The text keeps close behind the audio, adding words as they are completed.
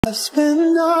I've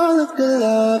spent all of the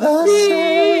love I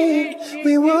saved.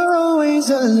 We were always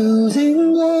a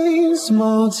losing game.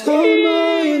 Small town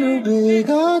boy in a big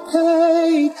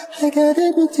arcade. I got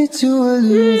addicted to a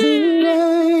losing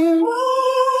game.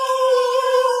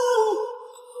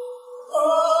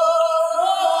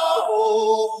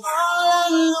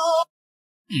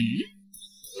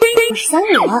 我是小五，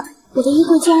我的衣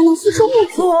柜竟然能复制物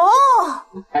品哦！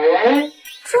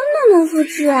真的能复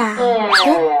制啊？哎，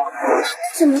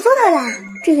怎么做到的？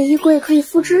这个衣柜可以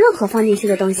复制任何放进去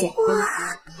的东西。哇，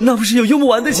那不是有用不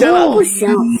完的钱了？不行，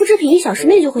复制品1小时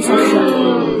内就会消失。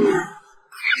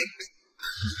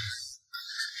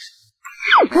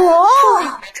哦，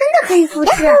真的可以复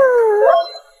制。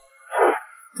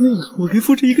对了，我可以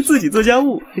复制一个自己做家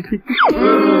务，还可以。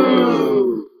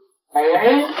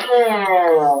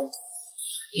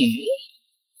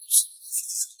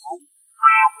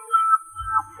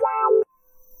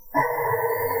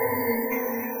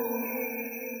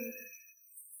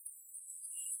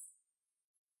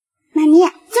妈咪，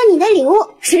这你的礼物，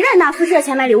谁让你拿复制的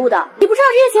钱买礼物的？你不知道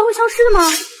这些钱会消失的吗？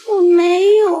我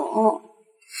没有。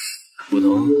不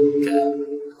同。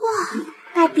哇，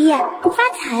爸比，你发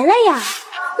财了呀！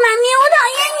妈咪，我讨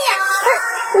厌你！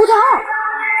梧桐。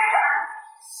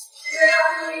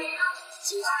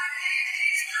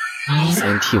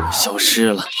3T 我消失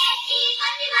了。哇，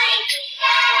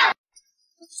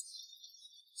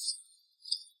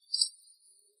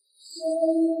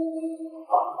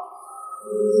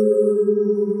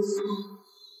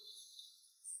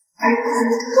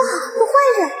有坏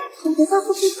人！从头发会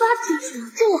被抓出去了，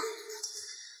这样。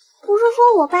不是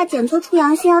说我爸检测出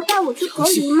阳性要带我去隔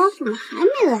离吗？怎么还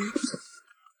没来？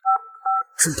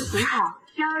您好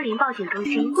，120报警中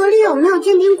心。隔离有没有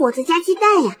煎饼果子加鸡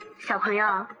蛋呀？小朋友，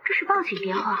这是报警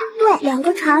电话。对，2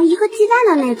个肠1个鸡蛋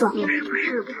的那种。你是不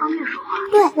是不方便说话？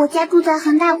对，我家住在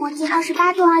恒大国际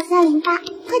28栋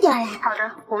2308，快点来。好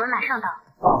的，我们马上到。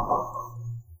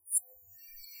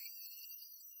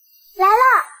来了，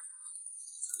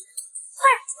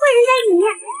坏人在里面。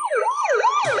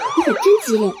你可真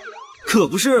机灵。可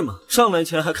不是嘛，上来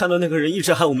前还看到那个人一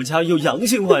直喊我们家有阳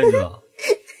性患者。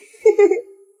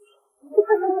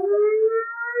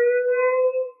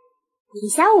李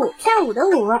小五，下午的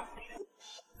午，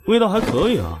味道还可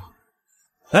以啊。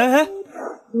哎，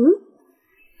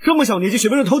这么小年纪学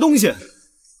别人偷东西，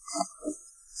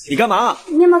你干嘛？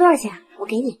面包多少钱？我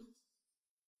给你。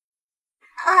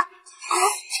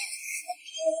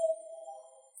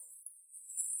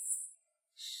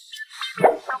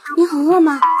你很饿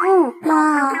吗？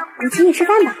那我请你吃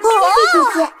饭吧。谢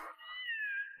谢。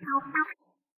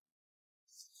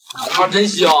它真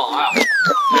香！哎呀，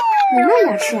你慢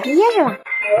点吃，别噎着了。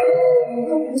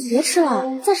你别吃了，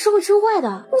再吃会吃坏的。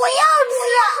我要吃，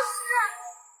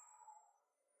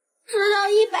吃到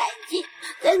100斤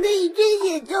才可以捐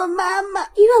血救妈妈。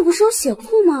医院不是有血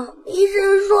库吗？医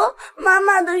生说妈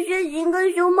妈的血型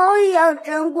跟熊猫一样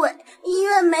珍贵，医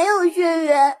院没有血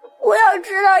源。我要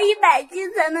吃到100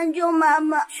斤才能救妈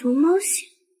妈。熊猫血。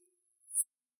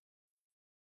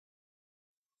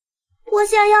我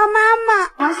想要妈妈，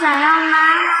我想要妈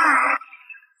妈。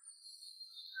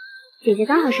姐姐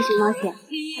刚好是熊猫血，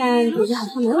但姐姐好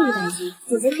像没有100斤，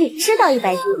姐姐可以吃到100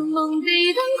斤。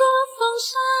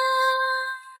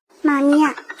妈咪，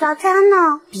早餐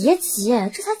呢？别急，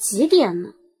这才几点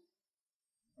呢？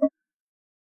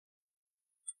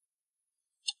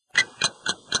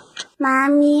妈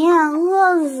咪，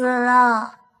饿死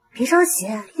了。别着急，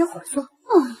一会儿做。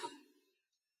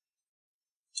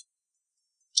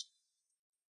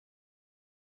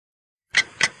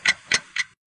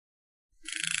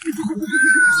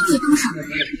别多少？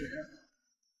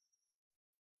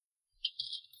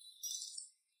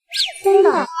真的。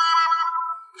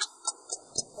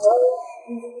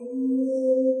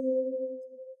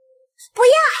不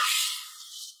要！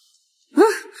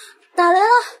打雷了。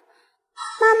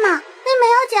妈妈，妹妹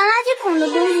要捡垃圾桶的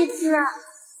东西吃。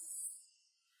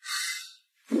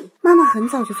妈妈很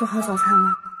早就做好早餐了，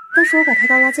但是我把它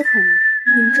倒垃圾桶了。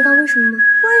你们知道为什么吗？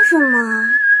为什么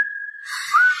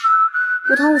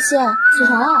？5汤5蟹，起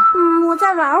床了。我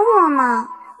再玩会儿嘛。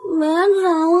别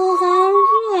吵，我还要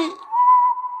睡。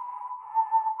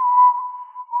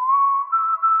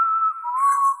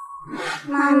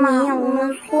妈咪，我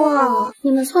们错了。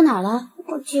你们错哪儿了？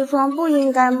我起床不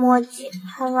应该摸鸡，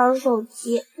还玩手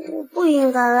机，我不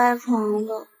应该赖床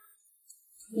的。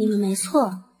你们没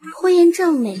错，拖延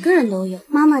症每个人都有。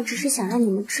妈妈只是想让你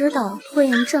们知道拖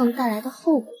延症带来的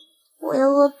后果。我要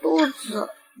饿肚子。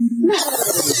那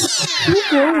如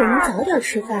果我们早点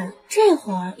吃饭，这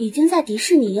会儿已经在迪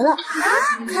士尼了。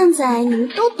看在你们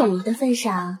都懂的份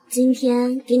上，今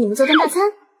天给你们做顿大餐。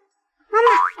妈妈，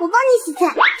我帮你洗菜，这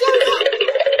样快。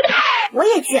我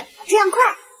也去，这样快。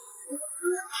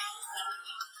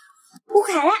乌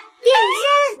卡拉变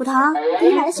身。古腾，给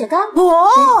你买了雪糕。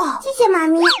哦，谢谢妈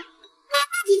咪。姐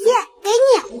姐，给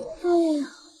你。哎呀，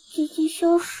姐姐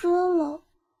消失了。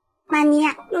妈咪，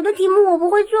有的题目我不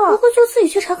会做，不会做自己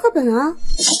去查课本啊。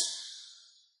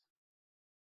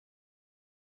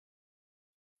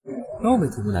又被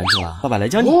题目难住了，爸爸来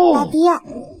教你。爸比，袁老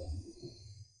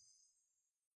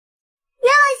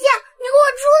师，你给我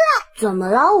出来！怎么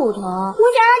了，武藤？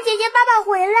我想让姐姐爸爸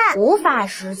回来。无法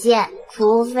实现，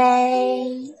除非……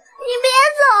你别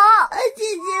走，姐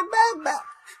姐爸爸，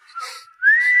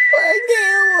还给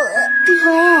我。武藤，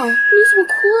你怎么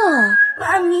哭了？妈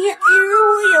咪，其实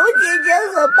我有姐姐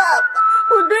和爸爸，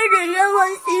我对着愿望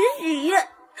星许愿，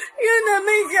让他们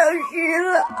消失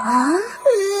了。啊！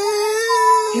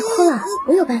别哭了，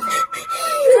我有办法。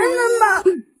真的吗？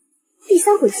第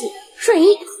三轨迹，瞬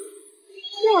移。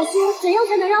那我说，怎样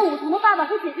才能让武藤的爸爸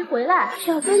和姐姐回来？需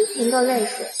要真情的泪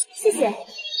水。谢谢。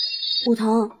武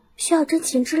藤，需要真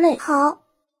情之泪。好。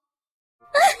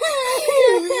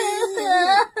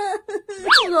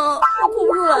武藤，我哭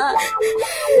不出来。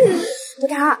武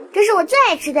藤，这是我最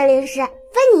爱吃的零食，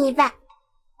分你一半。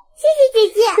谢谢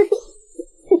姐姐。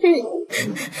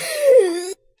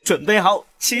准备好，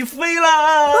起飞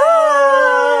啦！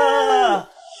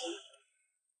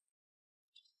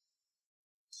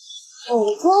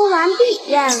捕捉完毕，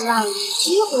愿望已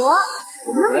激活。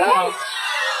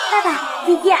爸爸、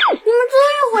姐姐，你们终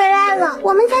于回来了！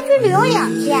我们才去旅游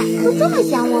2天，都这么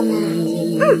想我们。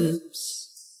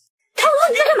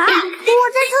你在干嘛？我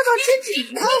在厕所吃纸。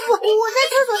我在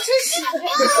厕所吃屎。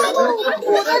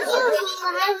我在厕所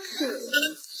拉屎。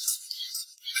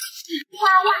画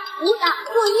画、舞蹈、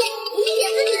作业，一点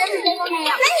自己的时间都没有。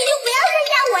那你就不要剩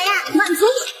下我呀！满足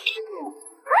你。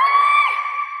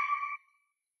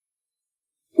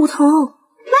武藤，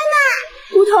妈妈，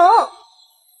武藤。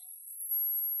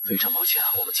非常抱歉，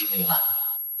我们尽力了，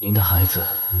您的孩子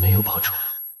没有保住。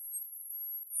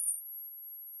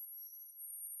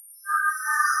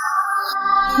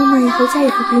妈妈以后再也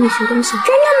不逼你学东西了。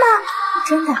真的吗？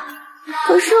真的。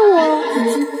可是我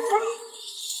已经不在。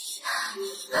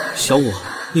小五，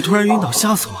你突然晕倒，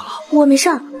吓死我了。我没事。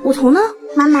武藤呢？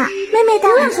妈妈，妹妹带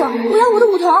我。不要说，我要我的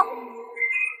武藤。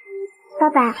爸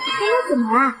爸，刚刚怎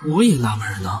么了？我也纳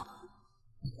闷呢。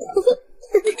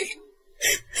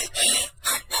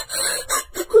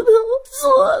我错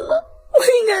了，我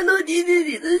应该多听听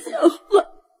你的想法，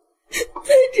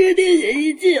才制定学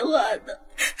习计划的。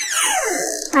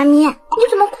妈咪，你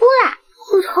怎么哭了？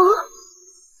武藤，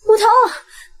武藤，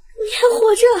你还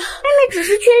活着？妹妹只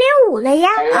是去练舞了呀。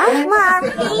妈咪，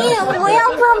我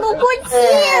要喘不过气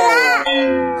了。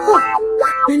妈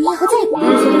咪以后再也不逼你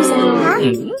学东西了。妈咪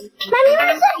万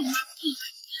岁！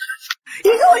你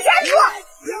给我站住！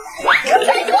站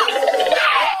住！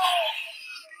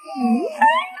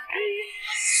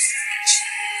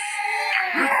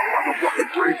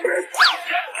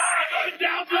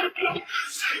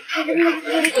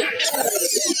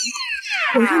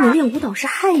我让你练舞蹈是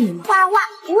害你吗？画画、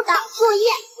舞蹈、作业，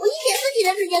我一点自己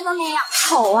的时间都没有。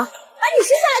好啊，把你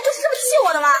生下来就是这么气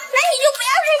我的吗？那你就不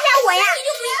要生下我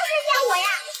呀！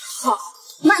好，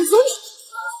满足你。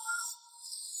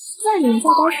算你们再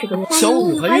多10个月。小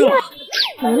五怀孕了。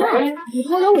没了，武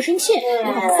藤惹我生气，我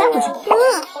把他塞回去。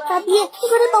爸比，你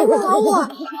可得保护好我。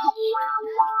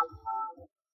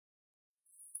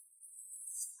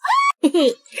嘿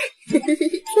嘿，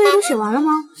作业都写完了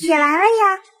吗？写完了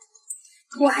呀。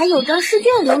我还有张试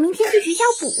卷留，明天去学校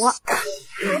补。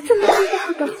他怎么知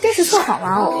道的？这是测谎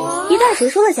玩偶，一旦谁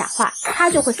说了假话，他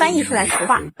就会翻译出来实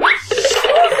话。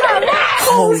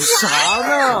好啥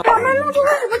呢？我们弄出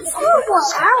了什么测谎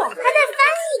玩偶，还带翻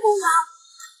译功能？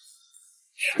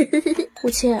武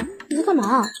器，你在干嘛？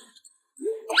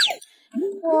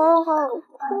我好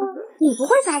困。你不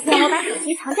会发现我把手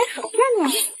机藏在手下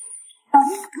面？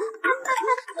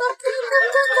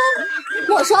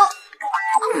没收。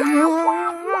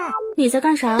你在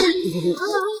干啥？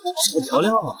调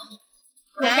料啊。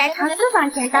我在藏私房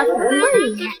钱到储物柜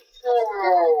里面。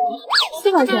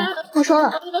私房钱没收了。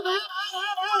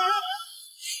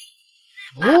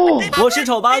哦，我是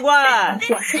丑八怪。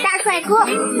我是大帅哥，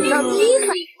你要逼死。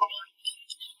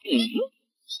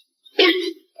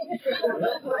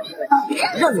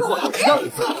让你混，让你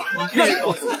走，让你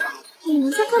走。你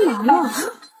们在干嘛呢？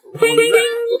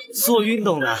做运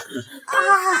动呢。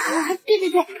对，我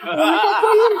们在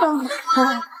做运动呢。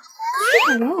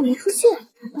这个人我没出现，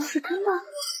难道是真的？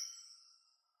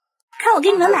看我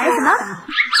给你们买了什么？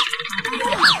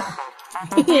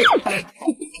嘿嘿。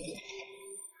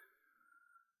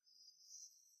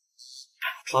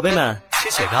宝贝们，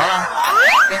吃雪糕啦！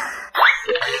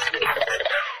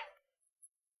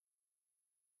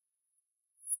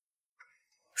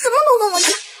什么东东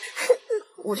西？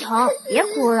武藤，别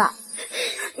哭了。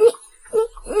你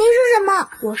是什么？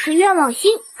我是愿望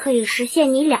星，可以实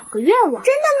现你2个愿望。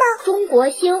真的吗？中国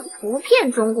星不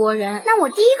骗中国人。那我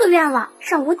第1个愿望，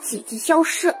让我姐姐消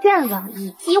失。愿望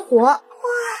已激活。哇，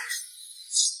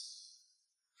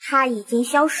她已经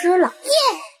消失了。耶！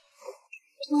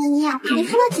你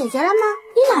看到姐姐了吗？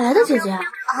你哪来的姐姐？哦，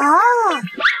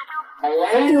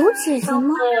有姐姐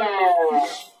吗？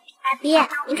阿比，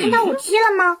你看到武器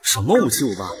了吗？什么武器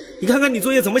武吧？你看看你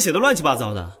作业怎么写的乱七八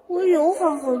糟的。我有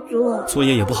好好做，作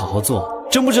业也不好好做，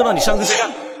真不知道你上课在干。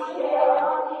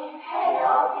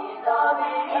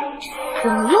怎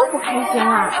么又不开心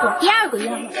了？我第2个愿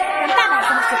望，让爸爸消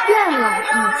失。愿望已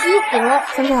激活。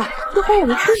三哥，一会儿我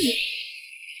们吃你。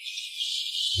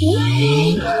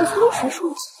我从谁说？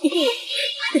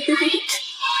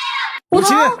武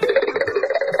器。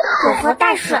我和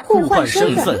大婶互换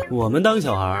身份，我们当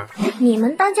小孩，你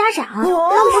们当家长。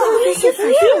老师最新死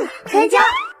运了，开讲。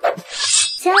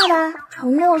亲爱的，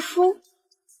承诺书。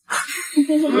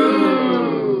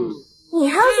你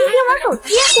还要去玩手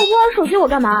机？我不玩手机，我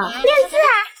干嘛？练字啊！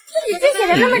自己字写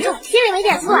的那么丑，心里没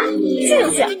点数啊？去就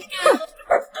去。哼！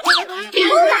你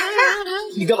干嘛呢？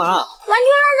你干嘛？玩具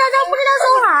乱糟糟，不知道收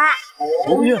好啊！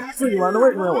我不去，自己玩的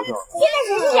为什么要我收？现在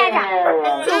谁是家长？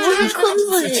这不是坑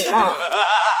自己吗？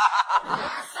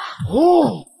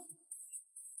哦。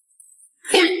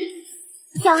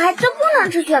小孩真不能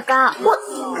吃雪糕。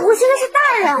我现在是大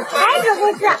人，还只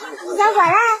会吃。你想回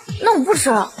来？那我不吃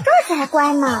了，这才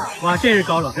乖呢。哇，这是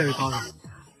高冷，这是高冷。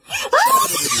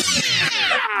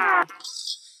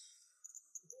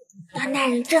当大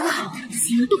人真好，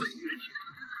行动。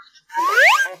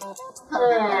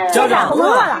家长饿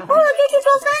了，饿了就去做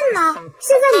饭呢。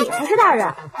现在你才是大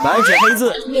人。白纸黑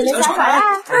字，你们想回来？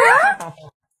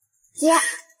姐，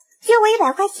借我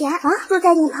100块钱啊，住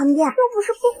在你旁边，又不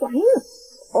是不还你。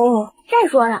哦，再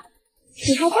说了，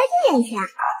你还差1点钱，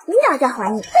明早再还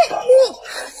你。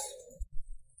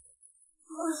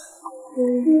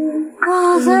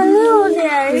哇塞，6点，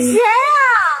谁啊？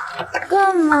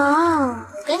干嘛？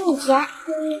给你钱。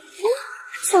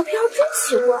小屁孩真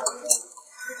奇怪。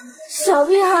小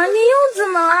屁孩，你又怎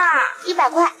么了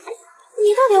？100块。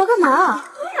你到底要干嘛？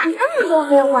你那么多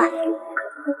废话。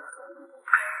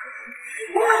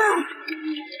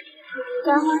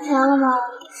该花钱了吗？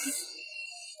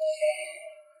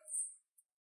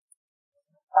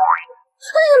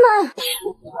哎呀妈呀！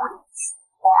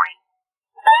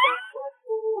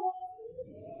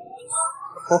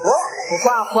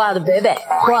画画的贝贝，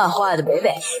画画的贝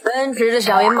贝，奔驰着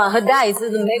小野马和带刺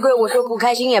的玫瑰，我说不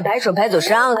开心也拍手拍走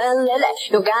伤痕累累，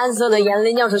用干涩的眼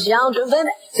泪酿出香醇馥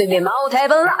媚，随便茅台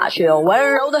本辣，却又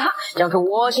温柔的哈，讲出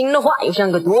我心的话，又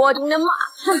像个多情的马，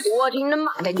多情的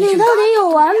马该继续。你到底有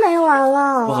完没完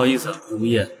了？不好意思，物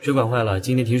业水管坏了，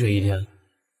今天停水1天。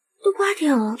都8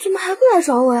点了，怎么还不来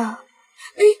找我呀？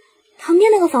哎，旁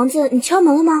边那个房子你敲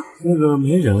门了吗？那个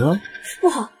没人啊。不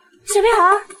好，小屁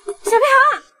孩，小屁孩！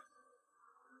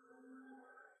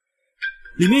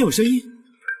里面有声音，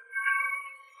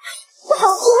不好，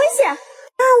好危险！啊，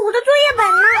我的作业本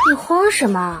呢？你慌什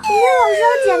么？今天老师要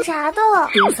检查的。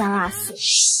丢三落四，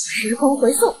时空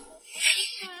回溯。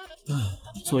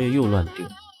作业又乱丢。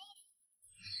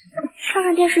看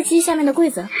看电视机下面的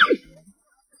柜子。找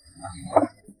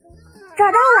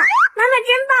到了，妈妈真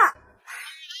棒！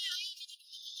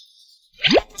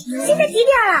现在几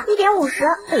点了？1点50。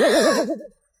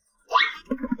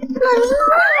妈咪，为什么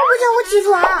不叫我起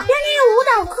床？明天有舞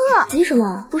蹈课。急什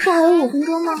么？不是还有5分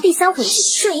钟吗？第3回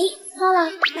戏，瞬移。好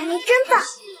了，妈咪真棒，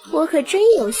我可真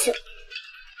优秀。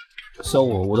小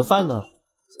五，我的饭呢？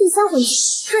第3回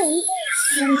戏，瞬移。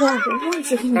10分钟，我忘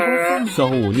记给你包饭了。小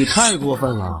五，你太过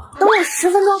分了。等我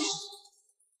10分钟。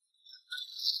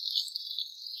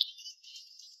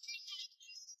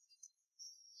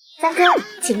三哥，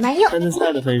请慢用。站在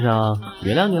菜的份上，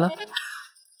原谅你了。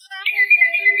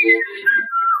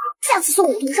下次送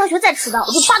武藤上学再迟到，我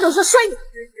就8斗车摔你！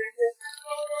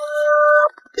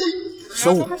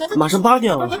小五，马上8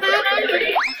点了。回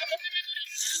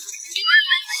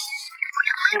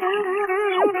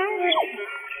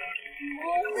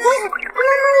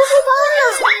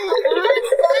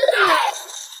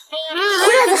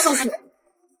来再收拾你。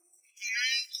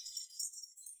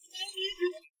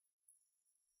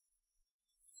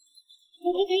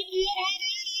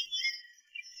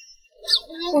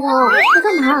武藤，你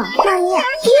干嘛？妈咪，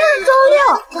今天是周6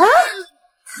啊！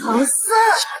唐僧，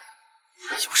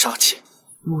有少气。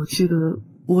我记得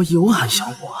我有喊小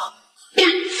五啊。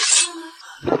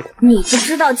你不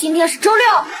知道今天是周六，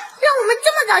让我们这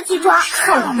么早起床，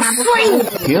看老妈不顺你。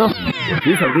停！我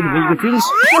只想给你们一个惊喜。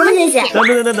什么惊喜？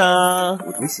噔！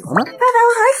梧桐喜欢吗？爸爸，我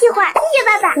好喜欢，谢谢爸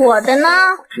爸。我的呢？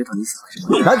知道你喜欢什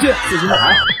么，拿去自己买。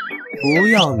不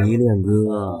要迷恋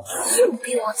哥，就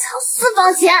比我操私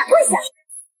房钱，跪下。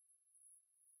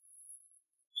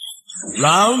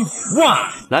Round 1，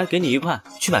来，给你1块，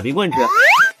去买冰棍吃。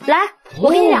来，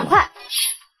我给你2块。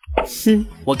哼，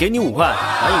我给你5块，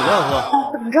买饮料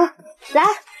喝。等着，来，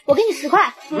我给你10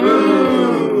块。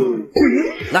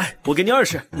来，我给你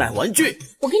20，买玩具。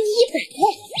我给你100块。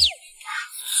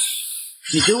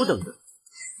你给我等着。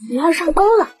你要是上钩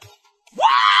了。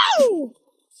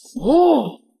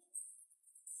哦。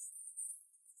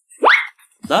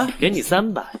来，给你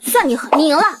300。算你狠，你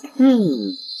赢了。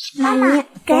妈咪，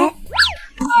给。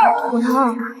梧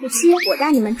桐、雨七，我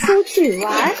带你们出去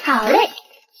玩。好嘞。